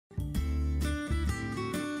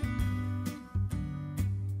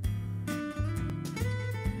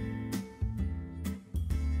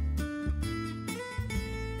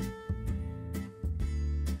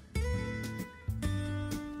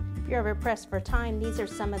you're ever pressed for time, these are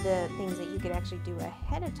some of the things that you could actually do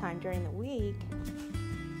ahead of time during the week.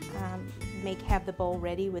 Have the bowl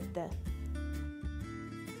ready with the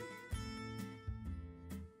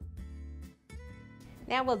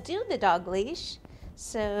Now we'll do the dog leash.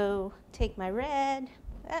 So take my red.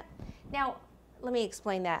 Now let me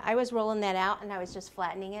explain that. I was rolling that out and I was just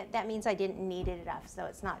flattening it. That means I didn't knead it enough, so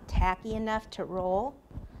it's not tacky enough to roll.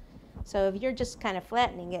 So if you're just kind of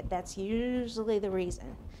flattening it, that's usually the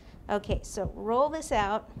reason. Okay, so roll this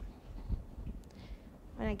out.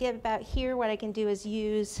 When I get about here, what I can do is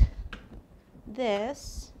use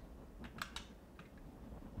this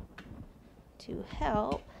to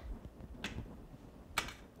help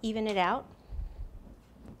even it out.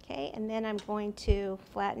 Okay, and then I'm going to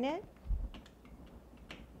flatten it.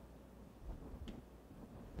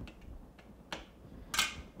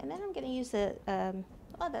 And then I'm going to use the,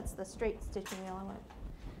 oh, that's the straight stitching wheel. I want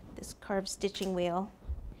this carved stitching wheel.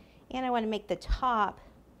 And I want to make the top,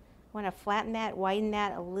 I want to flatten that, widen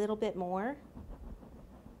that a little bit more.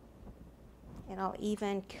 And I'll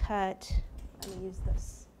even cut, let me use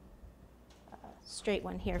this straight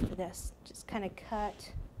one here for this. Just kind of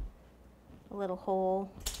cut a little hole,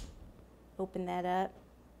 open that up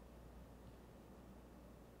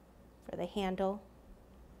for the handle.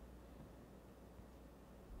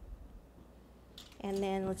 And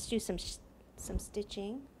then let's do some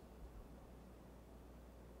stitching.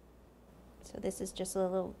 So this is just a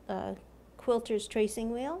little quilter's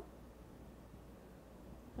tracing wheel.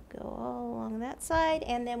 We'll go all along that side,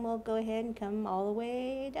 and then we'll go ahead and come all the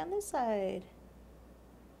way down this side.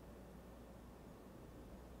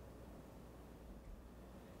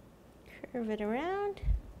 Curve it around.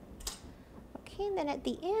 Okay, and then at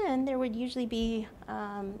the end there would usually be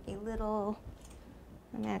a little,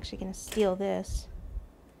 I'm actually going to steal this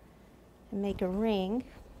and make a ring,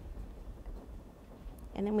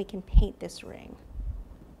 and then we can paint this ring.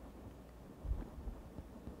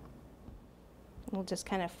 We'll just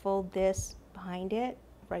kind of fold this behind it,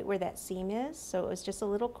 right where that seam is. So it was just a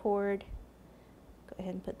little cord. Go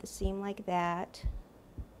ahead and put the seam like that.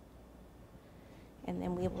 And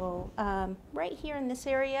then we will, right here in this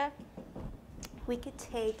area, we could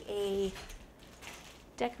take a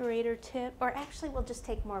decorator tip, or actually we'll just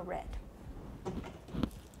take more red,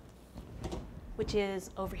 which is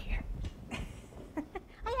over here.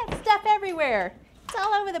 I have stuff everywhere. It's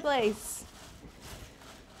all over the place.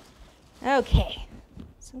 Okay,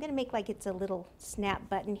 so I'm going to make like it's a little snap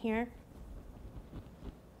button here.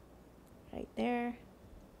 Right there.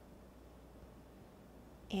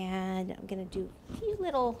 And I'm going to do a few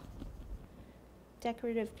little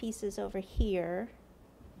decorative pieces over here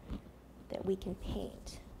that we can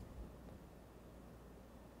paint.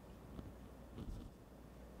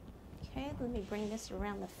 Okay, let me bring this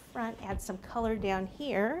around the front, add some color down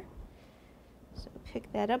here. So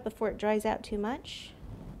pick that up before it dries out too much.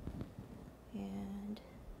 And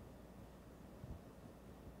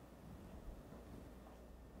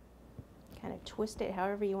kind of twist it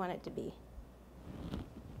however you want it to be.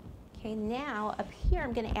 Okay, now up here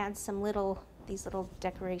I'm going to add some these little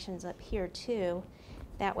decorations up here too.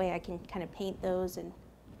 That way I can kind of paint those and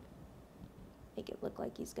make it look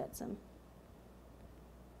like he's got some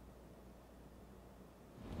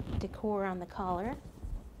decor on the collar.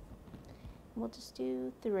 We'll just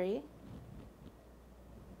do 3.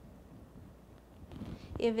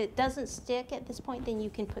 If it doesn't stick at this point, then you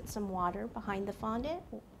can put some water behind the fondant.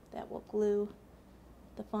 That will glue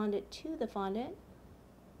the fondant to the fondant.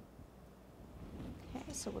 Okay,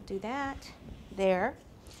 so we'll do that there.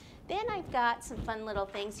 Then I've got some fun little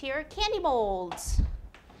things here, candy molds.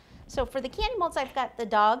 So for the candy molds, I've got the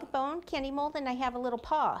dog bone candy mold, and I have a little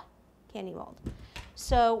paw candy mold.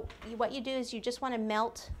 So what you do is you just want to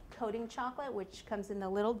melt coating chocolate, which comes in the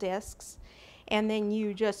little discs, and then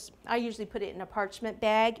I usually put it in a parchment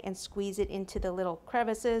bag and squeeze it into the little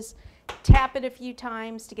crevices, tap it a few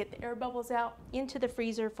times to get the air bubbles out, into the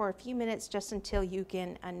freezer for a few minutes just until you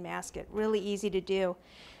can unmask it. Really easy to do.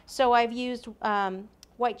 So I've used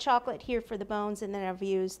white chocolate here for the bones, and then I've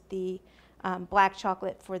used the black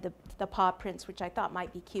chocolate for the paw prints, which I thought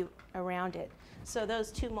might be cute around it. So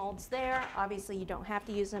those 2 molds there, obviously you don't have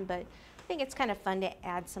to use them, but I think it's kind of fun to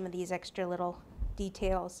add some of these extra little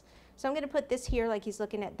details. So I'm going to put this here like he's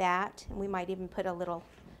looking at that, and we might even put a little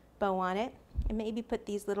bow on it, and maybe put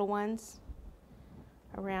these little ones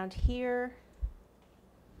around here,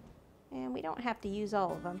 and we don't have to use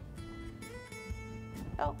all of them.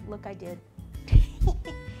 Oh, look, I did.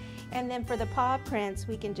 And then for the paw prints,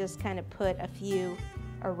 we can just kind of put a few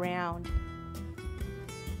around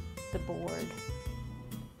the board,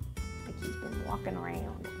 like he's been walking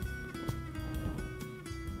around.